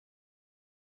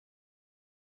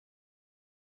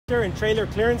And trailer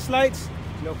clearance lights,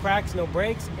 no cracks, no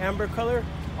breaks, amber color,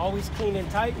 always clean and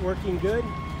tight, working good,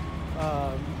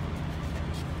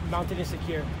 mounted and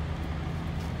secure.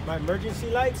 My emergency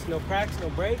lights, no cracks, no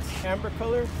breaks, amber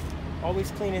color,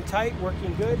 always clean and tight,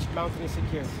 working good, mounted and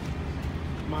secure.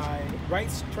 My right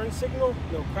turn signal,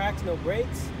 no cracks, no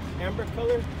breaks, amber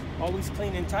color, always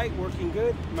clean and tight, working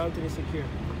good, mounted and secure.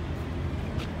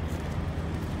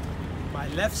 My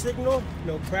left signal,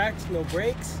 no cracks, no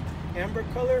breaks, amber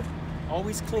color,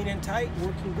 always clean and tight,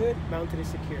 working good, mounted and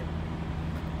secure.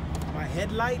 My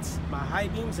headlights, my high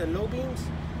beams and low beams,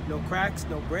 no cracks,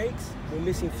 no breaks, no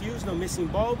missing fuse, no missing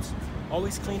bulbs,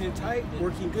 always clean and tight,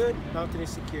 working good, mounted and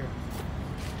secure.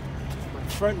 My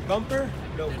front bumper,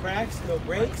 no cracks, no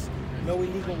breaks, no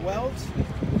illegal welds,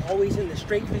 always in the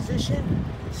straight position,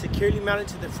 securely mounted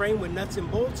to the frame with nuts and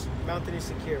bolts, mounted and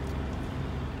secure.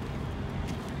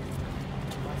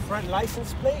 My front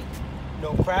license plate,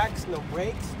 no cracks, no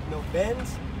breaks, no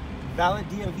bends, valid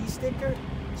DMV sticker,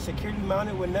 securely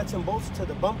mounted with nuts and bolts to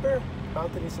the bumper,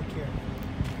 mounted and secure.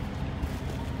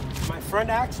 My front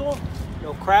axle,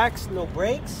 no cracks, no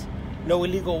breaks, no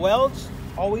illegal welds,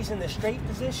 always in the straight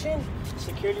position,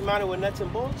 securely mounted with nuts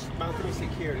and bolts, mounted and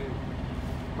secure.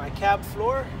 My cab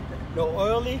floor, no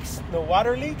oil leaks, no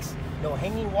water leaks, no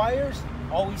hanging wires,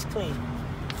 always clean.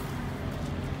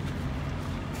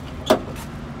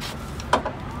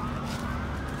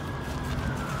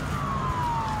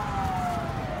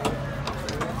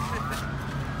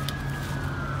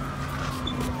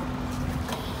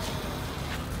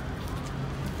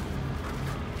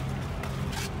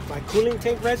 My cooling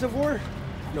tank reservoir,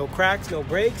 no cracks, no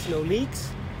breaks, no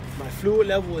leaks. My fluid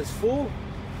level is full,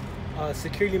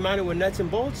 securely mounted with nuts and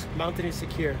bolts, mounted and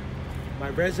secure. My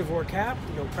reservoir cap,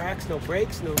 no cracks, no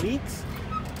breaks, no leaks.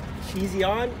 Easy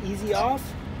on, easy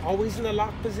off, always in the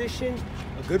lock position,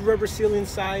 a good rubber seal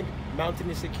inside, mounted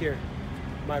and secure.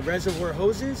 My reservoir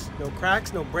hoses, no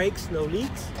cracks, no breaks, no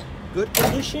leaks, good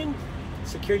condition,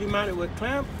 securely mounted with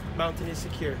clamp, mounted and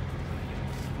secure.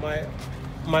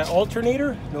 My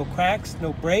alternator, no cracks,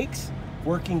 no breaks,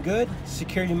 working good,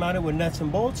 securely mounted with nuts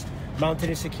and bolts, mounted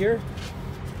and secure.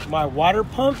 My water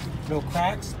pump, no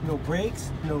cracks, no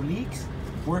breaks, no leaks,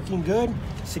 working good,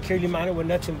 securely mounted with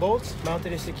nuts and bolts,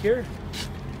 mounted and secure.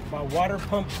 My water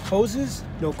pump hoses,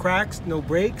 no cracks, no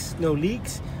breaks, no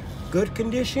leaks, good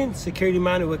condition, securely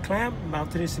mounted with clamp,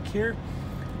 mounted and secure.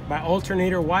 My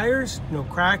alternator wires, no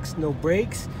cracks, no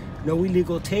breaks, no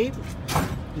illegal tape,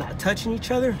 not touching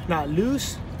each other, not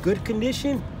loose, good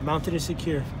condition, mounted and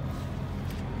secure.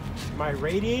 My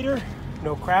radiator,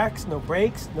 no cracks, no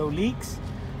breaks, no leaks,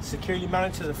 securely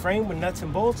mounted to the frame with nuts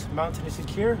and bolts, mounted and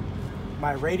secure.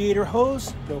 My radiator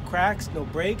hose, no cracks, no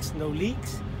breaks, no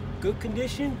leaks, good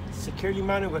condition, securely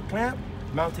mounted with clamp,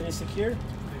 mounted and secure.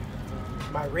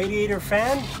 My radiator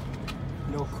fan,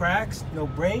 no cracks, no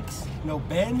breaks, no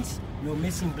bends, no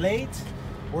missing blades,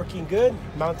 working good,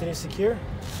 mounted and secure.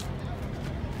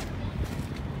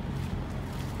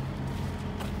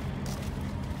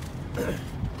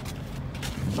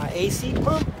 My AC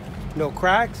pump, no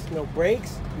cracks, no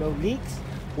breaks, no leaks,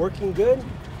 working good,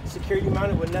 securely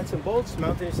mounted with nuts and bolts,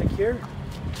 mounted and secure.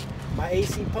 My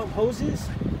AC pump hoses,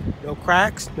 no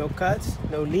cracks, no cuts,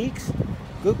 no leaks,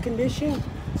 good condition,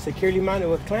 securely mounted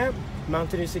with clamp,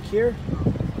 mounted and secure.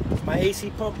 My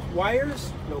AC pump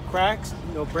wires, no cracks,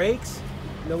 no breaks,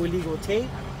 no illegal tape,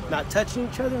 not touching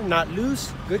each other, not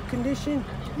loose, good condition,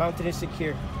 mounted and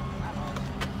secure.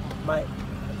 My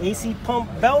AC pump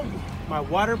belt, my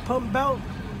water pump belt,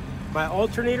 my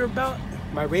alternator belt,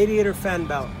 my radiator fan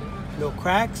belt. No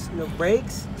cracks, no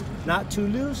breaks, not too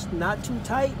loose, not too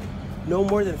tight, no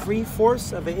more than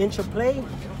 3/4 of an inch of play,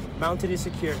 mounted and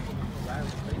secure.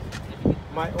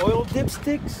 My oil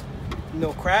dipsticks,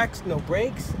 no cracks, no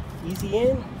breaks, easy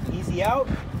in, easy out.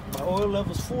 My oil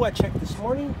level's full, I checked this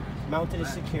morning, mounted and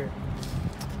secure.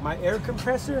 My air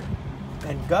compressor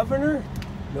and governor,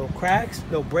 no cracks,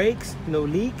 no breaks, no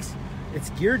leaks. It's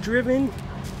gear driven,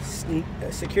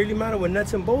 securely mounted with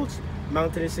nuts and bolts,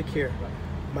 mounted and secure.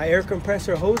 My air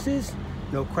compressor hoses,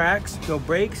 no cracks, no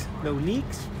breaks, no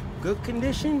leaks, good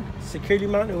condition, securely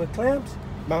mounted with clamps,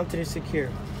 mounted and secure.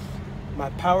 My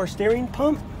power steering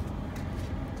pump,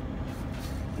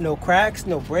 no cracks,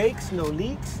 no breaks, no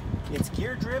leaks. It's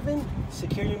gear driven,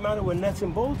 securely mounted with nuts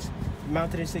and bolts,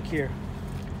 mounted and secure.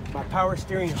 My power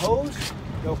steering hose,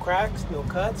 no cracks, no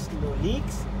cuts, no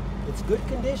leaks. It's good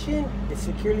condition, it's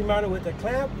securely mounted with a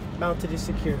clamp, mounted and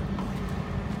secure.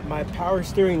 My power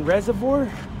steering reservoir,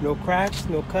 no cracks,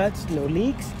 no cuts, no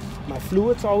leaks. My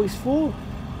fluid's always full,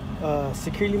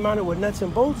 securely mounted with nuts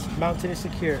and bolts, mounted and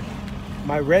secure.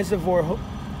 My reservoir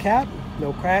cap,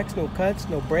 no cracks, no cuts,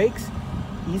 no breaks,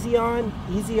 easy on,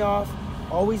 easy off,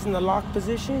 always in the lock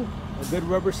position, a good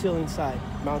rubber seal inside,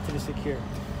 mounted and secure.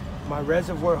 My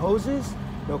reservoir hoses,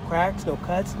 no cracks, no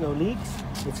cuts, no leaks.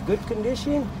 It's good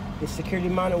condition. It's securely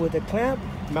mounted with a clamp,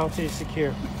 mounted and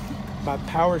secure. My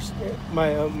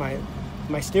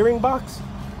steering box,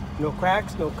 no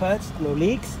cracks, no cuts, no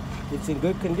leaks. It's in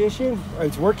good condition,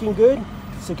 it's working good.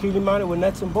 Securely mounted with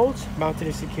nuts and bolts, mounted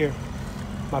and secure.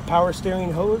 My power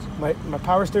steering hose, my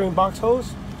power steering box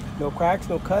hose, no cracks,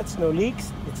 no cuts, no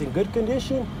leaks. It's in good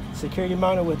condition, securely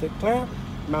mounted with a clamp,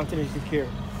 mounted and secure.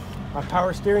 My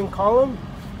power steering column,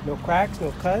 no cracks,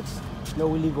 no cuts,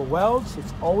 no illegal welds.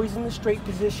 It's always in the straight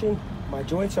position. My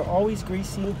joints are always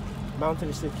greasy, mounted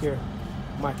and secure.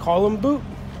 My column boot,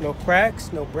 no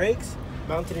cracks, no breaks,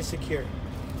 mounted and secure.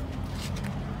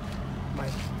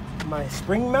 My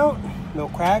spring mount, no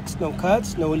cracks, no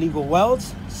cuts, no illegal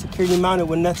welds, securely mounted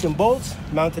with nuts and bolts,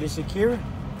 mounted and secure.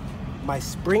 My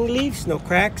spring leaves, no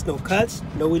cracks, no cuts,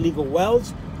 no illegal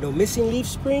welds, no missing leaf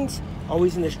springs,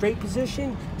 always in the straight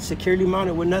position, securely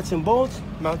mounted with nuts and bolts,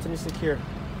 mounted and secure.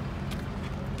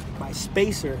 My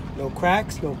spacer, no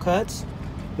cracks, no cuts,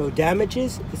 no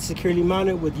damages, it's securely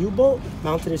mounted with U-bolt,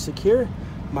 mounted and secure.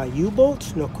 My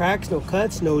U-bolts, no cracks, no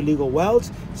cuts, no illegal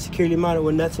welds, securely mounted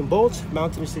with nuts and bolts,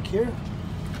 mounted and secure.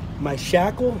 My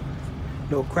shackle,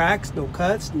 no cracks, no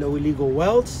cuts, no illegal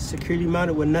welds, securely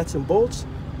mounted with nuts and bolts,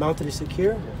 mounted and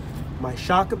secure. My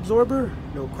shock absorber,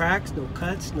 no cracks, no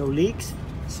cuts, no leaks,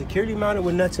 securely mounted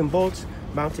with nuts and bolts,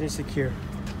 mounted and secure.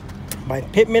 My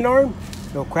pitman arm,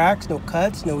 no cracks, no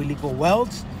cuts, no illegal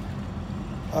welds.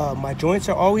 My joints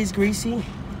are always greasy,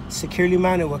 securely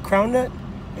mounted with crown nut,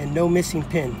 and no missing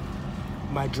pin.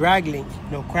 My drag link,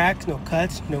 no cracks, no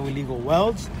cuts, no illegal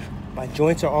welds. My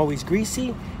joints are always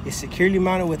greasy. It's securely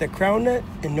mounted with a crown nut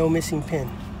and no missing pin.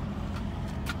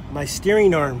 My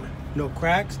steering arm, no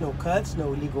cracks, no cuts,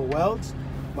 no illegal welds.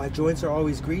 My joints are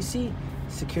always greasy,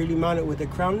 securely mounted with a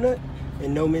crown nut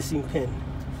and no missing pin.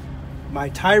 My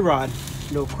tie rod,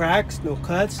 no cracks, no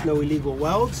cuts, no illegal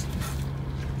welds.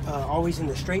 Always in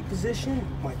the straight position.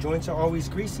 My joints are always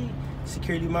greasy,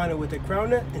 securely mounted with a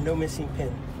crown nut and no missing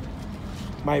pin.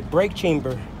 My brake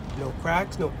chamber, no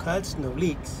cracks, no cuts, no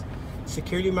leaks.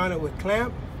 Securely mounted with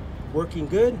clamp, working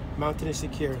good, mounted and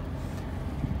secure.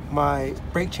 My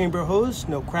brake chamber hose,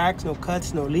 no cracks, no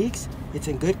cuts, no leaks. It's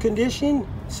in good condition,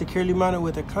 securely mounted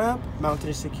with a clamp, mounted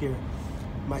and secure.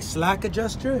 My slack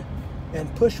adjuster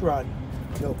and push rod,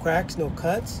 no cracks, no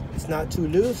cuts. It's not too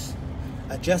loose.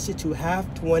 Adjusted to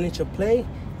 1/2 to 1 inch of play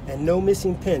and no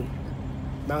missing pin,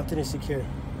 mounted and secure.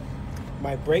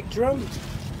 My brake drum,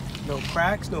 no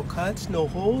cracks, no cuts, no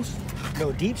holes,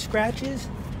 no deep scratches,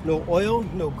 no oil,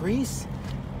 no grease,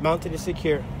 mounted and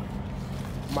secure.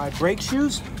 My brake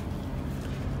shoes,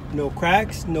 no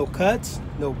cracks, no cuts,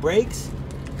 no breaks,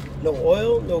 no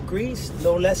oil, no grease,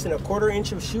 no less than 1/4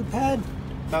 inch of shoe pad,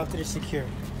 mounted and secure.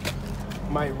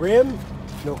 My rim,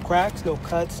 no cracks, no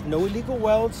cuts, no illegal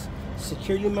welds,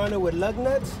 securely mounted with lug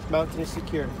nuts, mounted and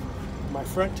secure. My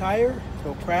front tire,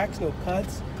 no cracks, no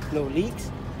cuts, no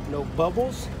leaks, no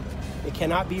bubbles. It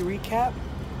cannot be recapped.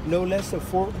 No less than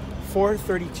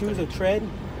 432s of tread.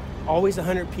 Always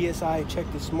 100 PSI. I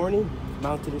checked this morning,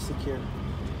 mounted and secure.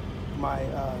 My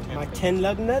 10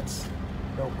 lug nuts,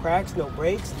 no cracks, no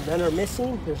breaks, none are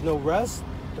missing. There's no rust.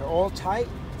 They're all tight,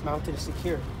 mounted and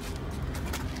secure.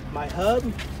 My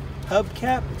hub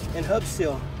cap and hub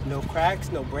seal, no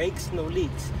cracks, no breaks, no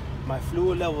leaks. My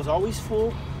fluid level is always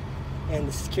full and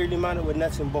it's securely mounted with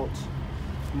nuts and bolts.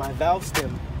 My valve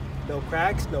stem, no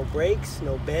cracks, no breaks,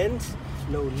 no bends,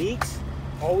 no leaks,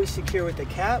 always secure with the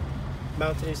cap,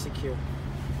 mounted and secure.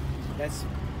 That's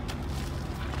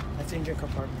engine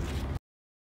compartment.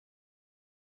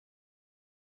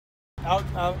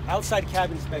 Outside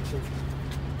cab inspection.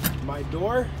 My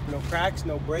door, no cracks,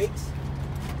 no breaks,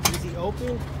 easy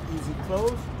open, easy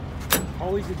close,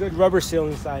 always a good rubber seal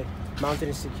inside, mounted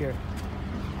and secure.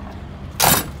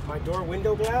 My door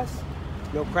window glass,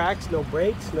 no cracks, no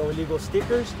breaks, no illegal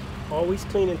stickers, always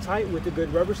clean and tight with a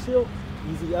good rubber seal,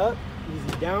 easy up,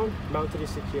 easy down, mounted and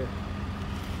secure.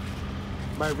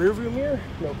 My rear view mirror,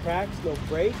 no cracks, no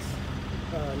breaks,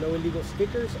 no illegal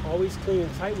stickers, always clean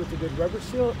and tight with a good rubber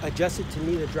seal, adjusted to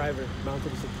me, the driver,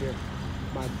 mounted and secure.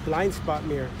 My blind spot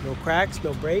mirror, no cracks,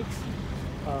 no breaks,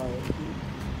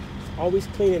 always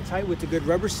clean and tight with a good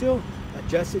rubber seal,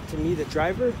 adjusted to me, the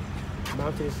driver,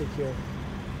 mounted and secure.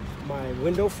 My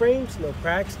window frames, no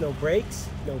cracks, no breaks,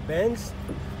 no bends,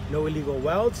 no illegal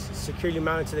welds, securely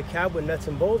mounted to the cab with nuts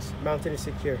and bolts, mounted and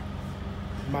secure.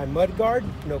 My mud guard,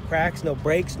 no cracks, no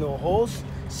breaks, no holes,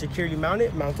 securely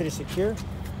mounted, mounted and secure.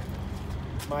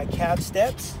 My cab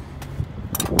steps,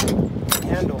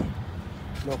 handle,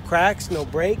 no cracks, no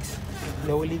breaks,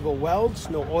 no illegal welds,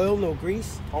 no oil, no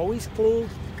grease, always clean,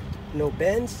 no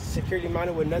bends, securely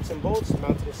mounted with nuts and bolts,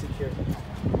 mounted and secure.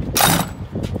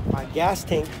 My gas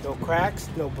tank, no cracks,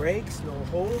 no breaks, no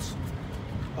holes,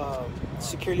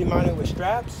 securely mounted with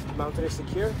straps, mounted and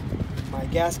secure. My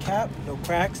gas cap, no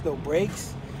cracks, no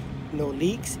breaks, no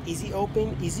leaks, easy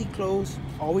open, easy close,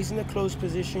 always in the closed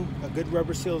position. A good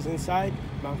rubber seal is inside,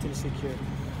 mounted and secure.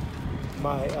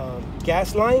 My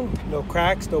gas line, no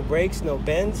cracks, no breaks, no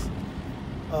bends,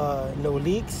 no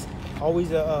leaks, always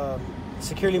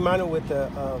securely mounted with the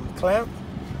clamp,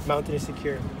 mounted and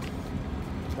secure.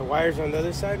 The wires on the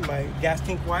other side, my gas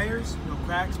tank wires, no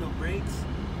cracks, no breaks,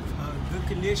 good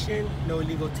condition, no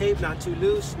illegal tape, not too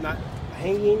loose, not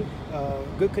hanging,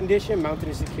 good condition, mounted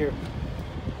and secure.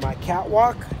 My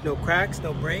catwalk, no cracks,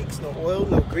 no breaks, no oil,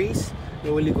 no grease,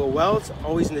 no illegal welds,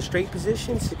 always in the straight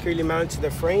position, securely mounted to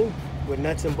the frame with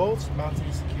nuts and bolts, mounted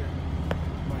and secure.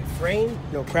 My frame,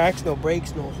 no cracks, no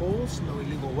breaks, no holes, no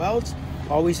illegal welds,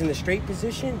 always in the straight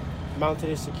position, mounted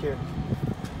and secure.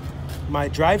 My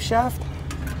drive shaft,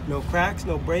 no cracks,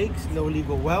 no breaks, no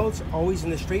illegal welds, always in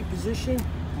the straight position.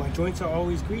 My joints are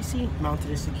always greasy, mounted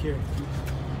and secure.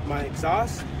 My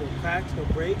exhaust, no cracks, no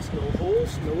breaks, no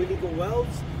holes, no illegal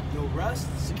welds, no rust,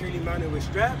 securely mounted with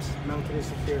straps, mounted and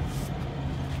secure.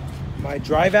 My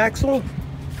drive axle,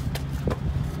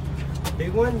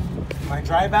 big one, my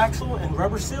drive axle and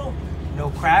rubber seal, no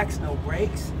cracks, no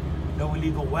breaks, no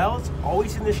illegal welds,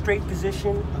 always in the straight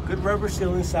position, a good rubber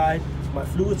seal inside. My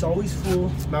fluid's always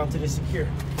full, mounted and secure.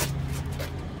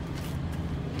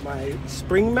 My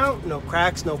spring mount, no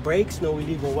cracks, no breaks, no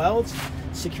illegal welds,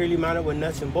 securely mounted with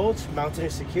nuts and bolts, mounted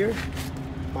and secure.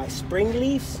 My spring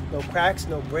leaves, no cracks,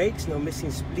 no breaks, no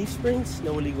missing leaf springs,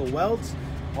 no illegal welds,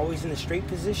 always in the straight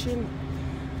position,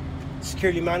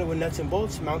 securely mounted with nuts and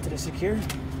bolts, mounted and secure.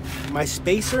 My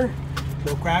spacer,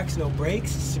 no cracks, no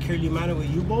breaks, securely mounted with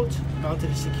U-bolts, mounted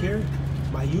and secure.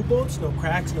 My U-bolts, no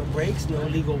cracks, no breaks, no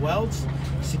illegal welds,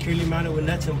 securely mounted with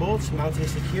nuts and bolts, mounted and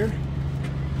secure.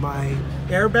 My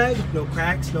airbag, no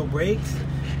cracks, no breaks,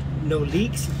 no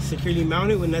leaks, securely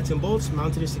mounted with nuts and bolts,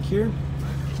 mounted and secure.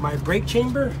 My brake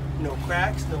chamber, no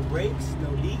cracks, no breaks, no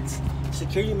leaks,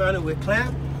 securely mounted with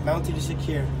clamp, mounted and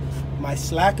secure. My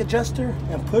slack adjuster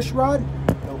and push rod,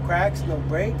 no cracks, no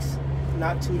breaks,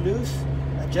 not too loose,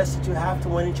 adjusted to 1/2 to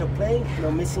 1 inch of play,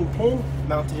 no missing pin,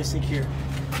 mounted and secure.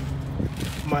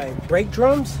 My brake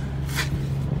drums,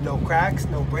 no cracks,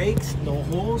 no breaks, no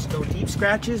holes, no deep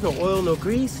scratches, no oil, no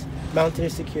grease, mounted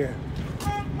and secure.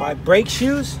 My brake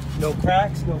shoes, no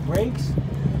cracks, no breaks,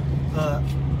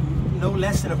 no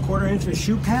less than 1/4 inch of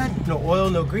shoe pad, no oil,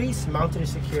 no grease, mounted and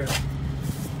secure.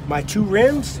 My 2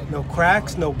 rims, no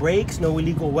cracks, no breaks, no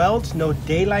illegal welds, no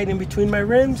daylight in between my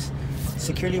rims,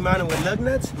 securely mounted with lug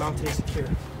nuts, mounted and secure.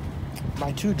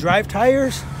 My 2 drive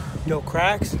tires, no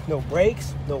cracks, no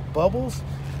breaks, no bubbles,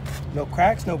 no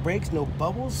cracks, no breaks, no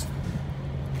bubbles.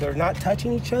 They're not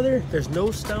touching each other. There's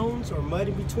no stones or mud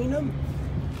in between them.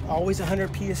 Always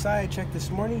 100 PSI, I checked this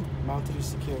morning, mounted and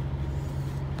secure.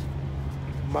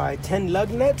 My 10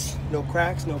 lug nuts, no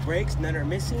cracks, no breaks, none are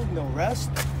missing, no rust.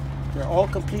 They're all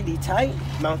completely tight,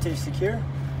 mounted and secure.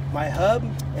 My hub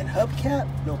and hubcap,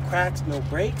 no cracks, no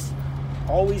breaks,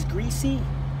 always greasy,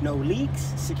 no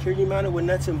leaks, securely mounted with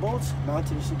nuts and bolts,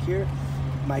 mounted and secure.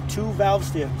 My 2 valve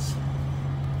stems,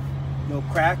 no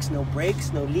cracks, no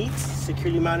breaks, no leaks,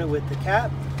 securely mounted with the cap,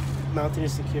 mounted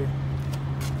and secure.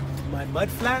 My mud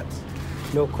flaps,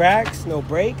 no cracks, no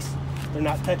breaks, they're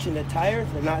not touching the tire,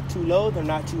 they're not too low, they're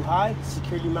not too high,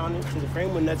 securely mounted to the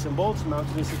frame with nuts and bolts,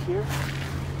 mounted and secure.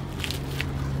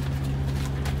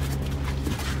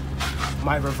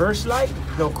 My reverse light,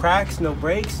 no cracks, no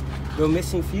breaks, no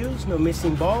missing fuse, no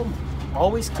missing bulb,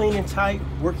 always clean and tight,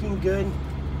 working good,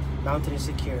 mounted and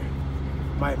secure.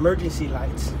 My emergency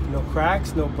lights, no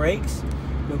cracks, no breaks,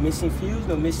 no missing fuse,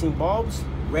 no missing bulbs,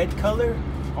 red color,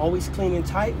 always clean and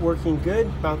tight, working good,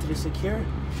 mounted and secure.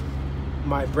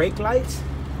 My brake lights,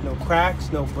 no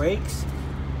cracks, no breaks,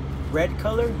 red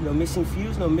color, no missing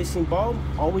fuse, no missing bulb,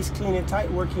 always clean and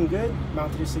tight, working good,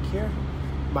 mounted and secure.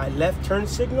 My left turn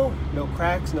signal, no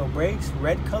cracks, no breaks,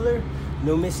 red color,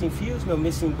 no missing fuse, no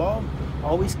missing bulb,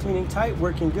 always clean and tight,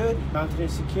 working good, mounted and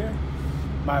secure.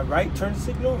 My right turn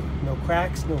signal, no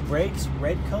cracks, no breaks,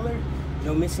 red color,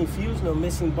 no missing fuse, no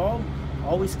missing bulb,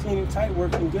 always clean and tight,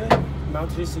 working good,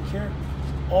 mounted and secure.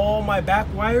 All my back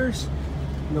wires,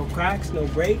 no cracks, no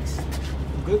breaks,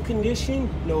 good condition,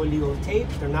 no illegal tape,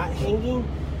 they're not hanging,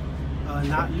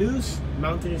 not loose,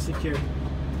 mounted and secure.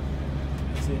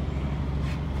 That's it.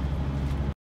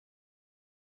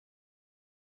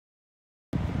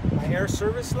 My air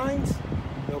service lines,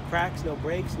 no cracks, no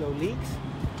breaks, no leaks.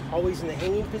 Always in the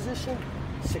hanging position,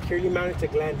 securely mounted to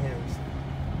gland hands.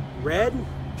 Red,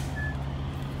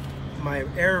 my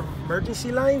air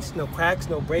emergency lines, no cracks,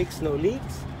 no breaks, no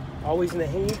leaks. Always in the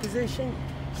hanging position,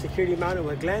 securely mounted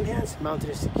with gland hands, mounted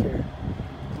and secure.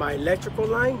 My electrical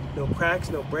line, no cracks,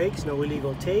 no breaks, no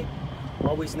illegal tape.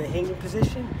 Always in the hanging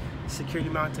position, securely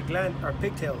mounted to gland or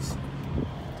pigtails.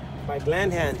 My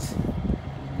gland hands,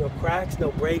 no cracks,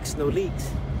 no breaks, no leaks.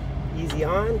 Easy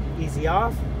on, easy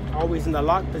off, always in the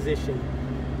lock position.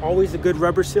 Always a good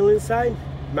rubber seal inside,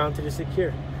 mounted and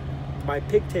secure. My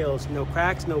pigtails, no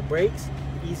cracks, no breaks,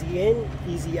 easy in,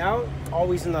 easy out,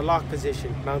 always in the lock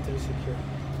position, mounted and secure.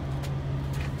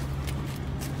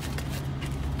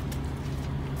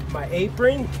 My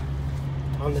apron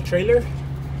on the trailer,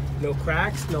 no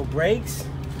cracks, no breaks,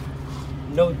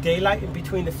 no daylight in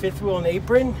between the fifth wheel and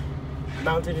apron,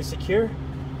 mounted and secure.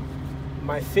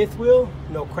 My fifth wheel,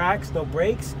 no cracks, no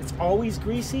breaks, it's always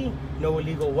greasy, no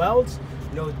illegal welds,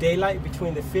 no daylight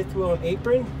between the fifth wheel and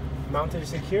apron, mounted and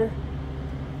secure.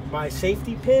 My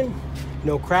safety pin,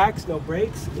 no cracks, no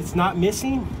breaks, it's not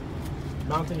missing,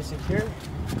 mounted and secure.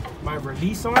 My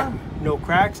release arm, no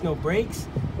cracks, no breaks,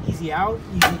 easy out,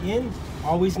 easy in,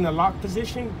 always in the lock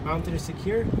position, mounted and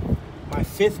secure. My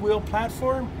fifth wheel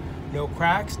platform, no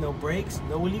cracks, no breaks,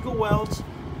 no illegal welds,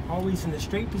 always in the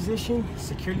straight position,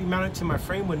 securely mounted to my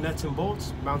frame with nuts and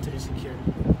bolts, mounted and secure.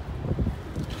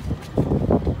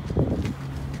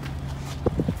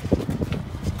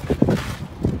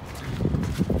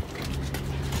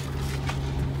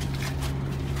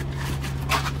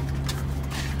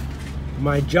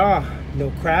 My jaw,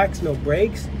 no cracks, no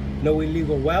breaks, no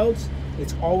illegal welds.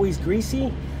 It's always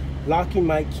greasy, locking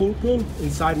my kingpin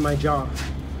inside my jaw.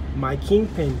 My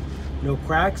kingpin, no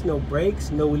cracks, no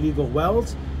breaks, no illegal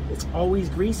welds. It's always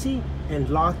greasy and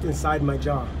locked inside my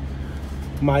jaw.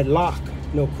 My lock,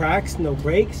 no cracks, no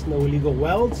breaks, no illegal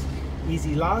welds.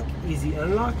 Easy lock, easy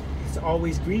unlock. It's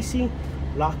always greasy,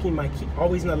 locking my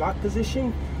always in the lock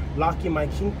position, locking my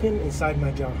kingpin inside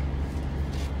my jaw.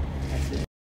 That's it.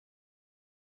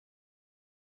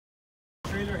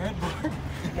 Trailer headboard,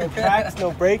 no cracks,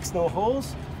 no breaks, no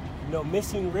holes, no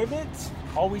missing rivets,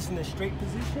 always in the straight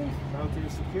position, mounted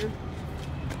and secure.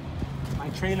 My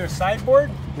trailer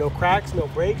sideboard, no cracks, no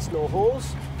breaks, no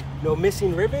holes, no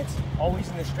missing rivets, always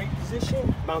in the straight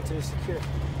position, mounted and secure.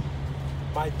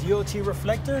 My DOT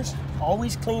reflectors,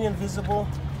 always clean and visible,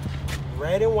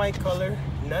 red and white color,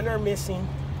 none are missing,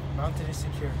 mounted and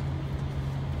secure.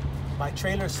 My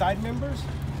trailer side members,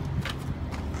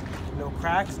 no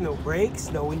cracks, no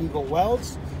breaks, no illegal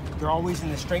welds. They're always in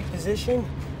the straight position,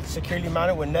 securely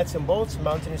mounted with nuts and bolts,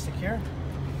 mounted and secure.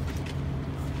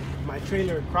 My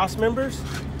trailer cross members,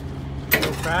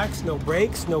 no cracks, no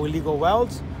breaks, no illegal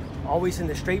welds. Always in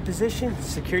the straight position,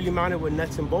 securely mounted with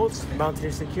nuts and bolts, mounted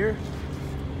and secure.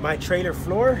 My trailer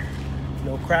floor,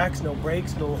 no cracks, no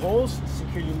breaks, no holes,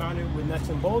 securely mounted with nuts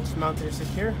and bolts, mounted and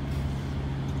secure.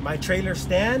 My trailer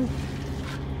stand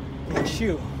and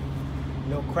shoe,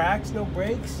 no cracks, no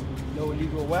breaks, no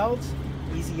illegal welds,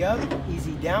 easy up,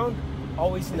 easy down,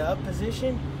 always in the up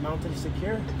position, mounted and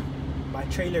secure. My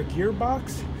trailer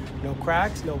gearbox, no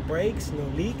cracks, no breaks, no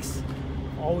leaks,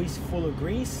 always full of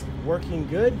grease, working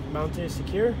good, mounted and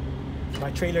secure.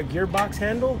 My trailer gearbox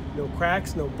handle, no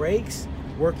cracks, no breaks,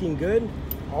 working good,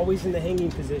 always in the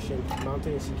hanging position,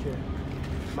 mounted and secure.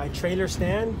 My trailer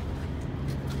stand,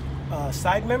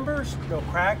 side members, no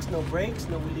cracks, no breaks,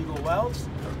 no illegal welds,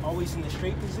 always in the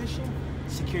straight position,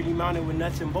 securely mounted with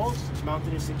nuts and bolts,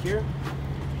 mounted and secure.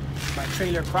 My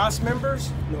trailer cross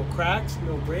members, no cracks,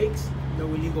 no breaks, no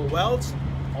illegal welds,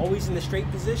 always in the straight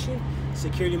position,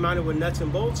 securely mounted with nuts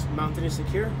and bolts, mounted and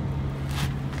secure.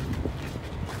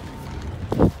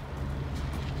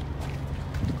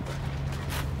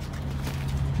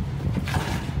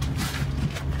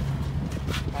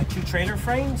 My two trailer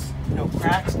frames, no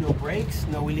cracks, no breaks,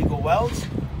 no illegal welds,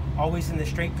 always in the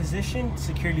straight position,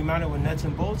 securely mounted with nuts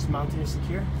and bolts, mounted and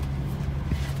secure.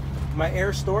 My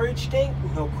air storage tank,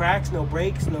 no cracks, no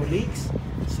breaks, no leaks,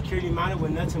 securely mounted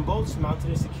with nuts and bolts, mounted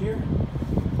and secure.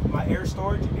 My air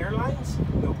storage airlines,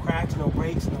 no cracks, no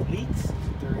breaks, no leaks.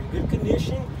 They're in good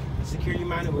condition, securely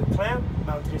mounted with clamp,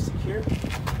 mounted and secure.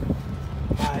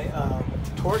 My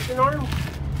torsion arm,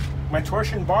 my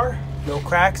torsion bar, no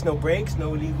cracks, no breaks,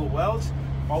 no illegal welds,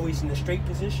 always in the straight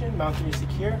position, mounted and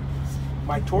secure.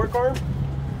 My torque arm,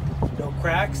 no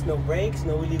cracks, no breaks,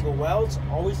 no illegal welds,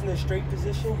 always in the straight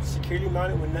position, securely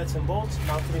mounted with nuts and bolts,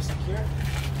 mounted and secure.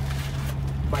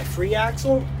 My free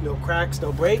axle, no cracks,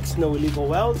 no breaks, no illegal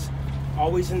welds,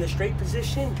 always in the straight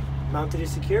position, mounted and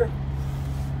secure.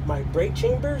 My brake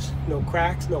chambers, no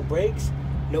cracks, no breaks,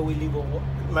 no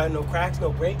no cracks, no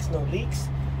breaks, no leaks.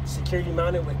 Securely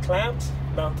mounted with clamps,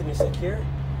 mounted and secure.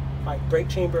 My brake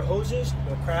chamber hoses,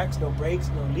 no cracks, no breaks,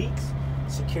 no leaks.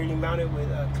 Securely mounted with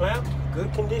a clamp,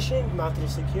 good condition, mounted and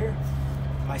secure.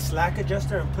 My slack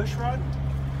adjuster and push rod,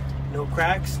 no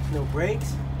cracks, no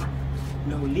breaks,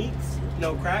 no leaks,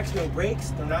 no cracks, no breaks.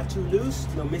 They're not too loose,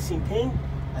 no missing pin.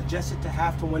 Adjusted to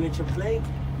 1/2 to 1 inch of play,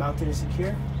 mounted and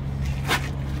secure.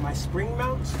 My spring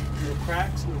mounts, no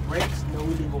cracks, no breaks, no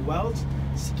illegal welds.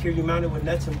 Securely mounted with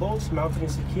nuts and bolts, mounted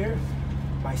and secure.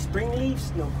 My spring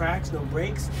leaves, no cracks, no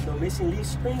breaks, no missing leaf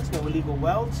springs, no illegal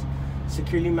welds.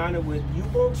 Securely mounted with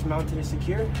U-bolts, mounted and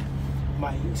secure.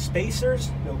 My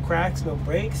spacers, no cracks, no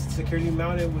breaks, securely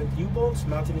mounted with U-bolts,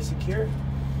 mounted and secure.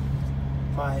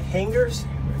 My hangers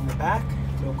in the back,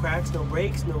 no cracks, no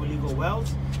breaks, no illegal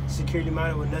welds, securely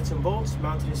mounted with nuts and bolts,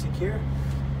 mounted and secure.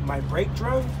 My brake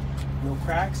drum, no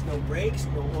cracks, no breaks,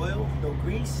 no oil, no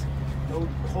grease, no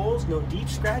holes, no deep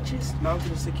scratches,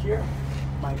 mounted and secure.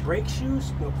 My brake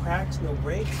shoes, no cracks, no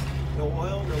breaks, no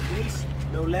oil, no grease,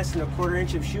 no less than 1/4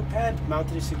 inch of shoe pad,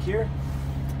 mounted and secure.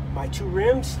 My 2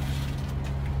 rims,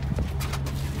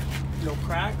 no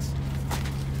cracks,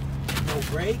 no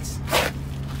breaks,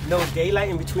 no daylight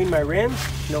in between my rims,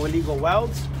 no illegal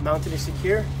welds, mounted and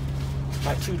secure.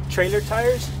 My 2 trailer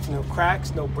tires, no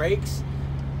cracks, no breaks,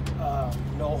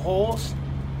 no holes,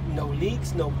 no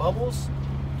leaks, no bubbles.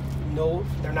 No,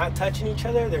 they're not touching each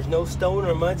other. There's no stone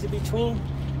or muds in between.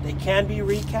 They can be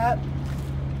recapped,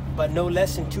 but no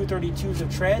less than 232s of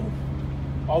tread.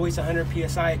 Always 100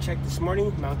 PSI. I checked this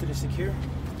morning, mounted and secure.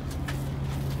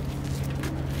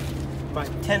 My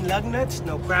 10 lug nuts,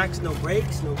 no cracks, no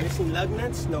breaks, no missing lug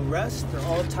nuts, no rust. They're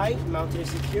all tight, mounted and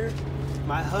secure.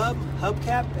 My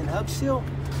hubcap and hub seal,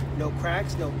 no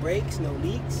cracks, no breaks, no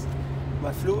leaks.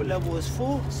 My fluid level is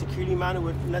full, securely mounted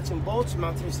with nuts and bolts,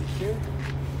 mounted and secure.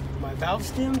 My valve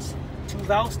stems, 2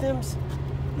 valve stems,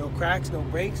 no cracks, no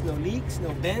breaks, no leaks, no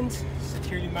bends,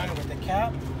 securely mounted with the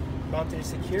cap, mounted and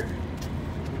secure.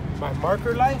 My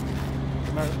marker light,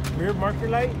 my rear marker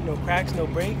light, no cracks, no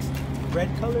breaks, red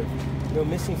color, no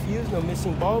missing fuse, no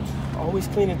missing bulbs, always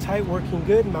clean and tight, working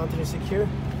good, mounted and secure.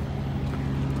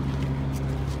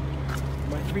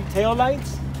 My 3 tail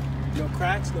lights, no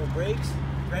cracks, no breaks,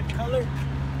 red color,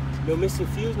 no missing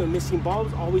fuse, no missing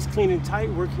bulbs, always clean and tight,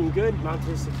 working good, mounted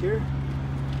and secure.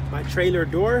 My trailer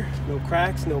door, no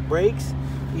cracks, no breaks,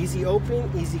 easy open,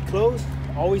 easy close,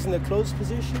 always in the closed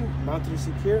position, mounted and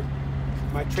secure.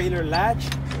 My trailer latch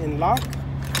and lock,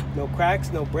 no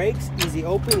cracks, no breaks, easy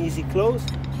open, easy close,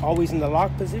 always in the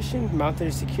lock position, mounted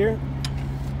and secure.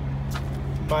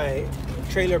 My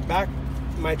trailer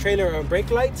brake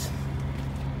lights,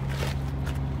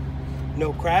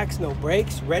 no cracks, no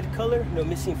breaks, red color, no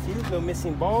missing fuse, no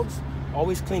missing bulbs,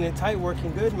 always clean and tight,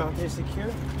 working good, mounted and secure.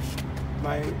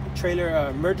 My trailer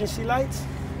emergency lights,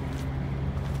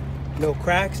 no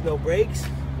cracks, no breaks,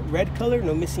 red color,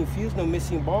 no missing fuse, no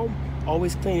missing bulb,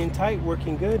 always clean and tight,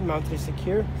 working good, mounted and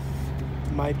secure.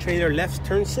 My trailer left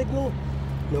turn signal,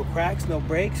 no cracks, no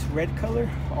breaks, red color,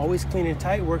 always clean and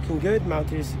tight, working good,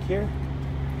 mounted and secure.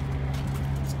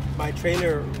 My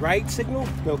trailer right signal,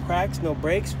 no cracks, no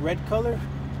breaks, red color,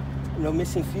 no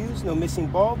missing fuse, no missing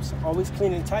bulbs, always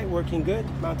clean and tight, working good,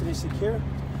 mounted and secure.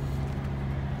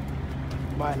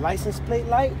 My license plate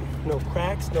light, no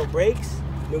cracks, no breaks,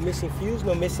 no missing fuse,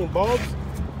 no missing bulbs,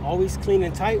 always clean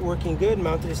and tight, working good,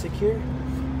 mounted and secure.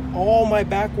 All my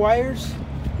back wires,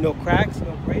 no cracks,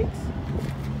 no breaks,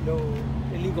 no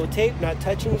illegal tape, not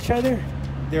touching each other.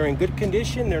 They're in good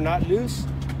condition, they're not loose,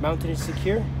 mounted and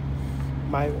secure.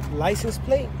 My license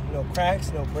plate, no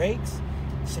cracks, no breaks,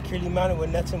 securely mounted with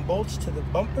nuts and bolts to the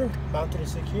bumper, mounted and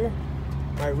secure.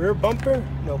 My rear bumper,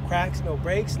 no cracks, no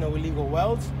breaks, no illegal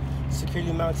welds,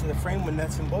 securely mounted to the frame with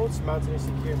nuts and bolts, mounted and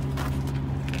secure.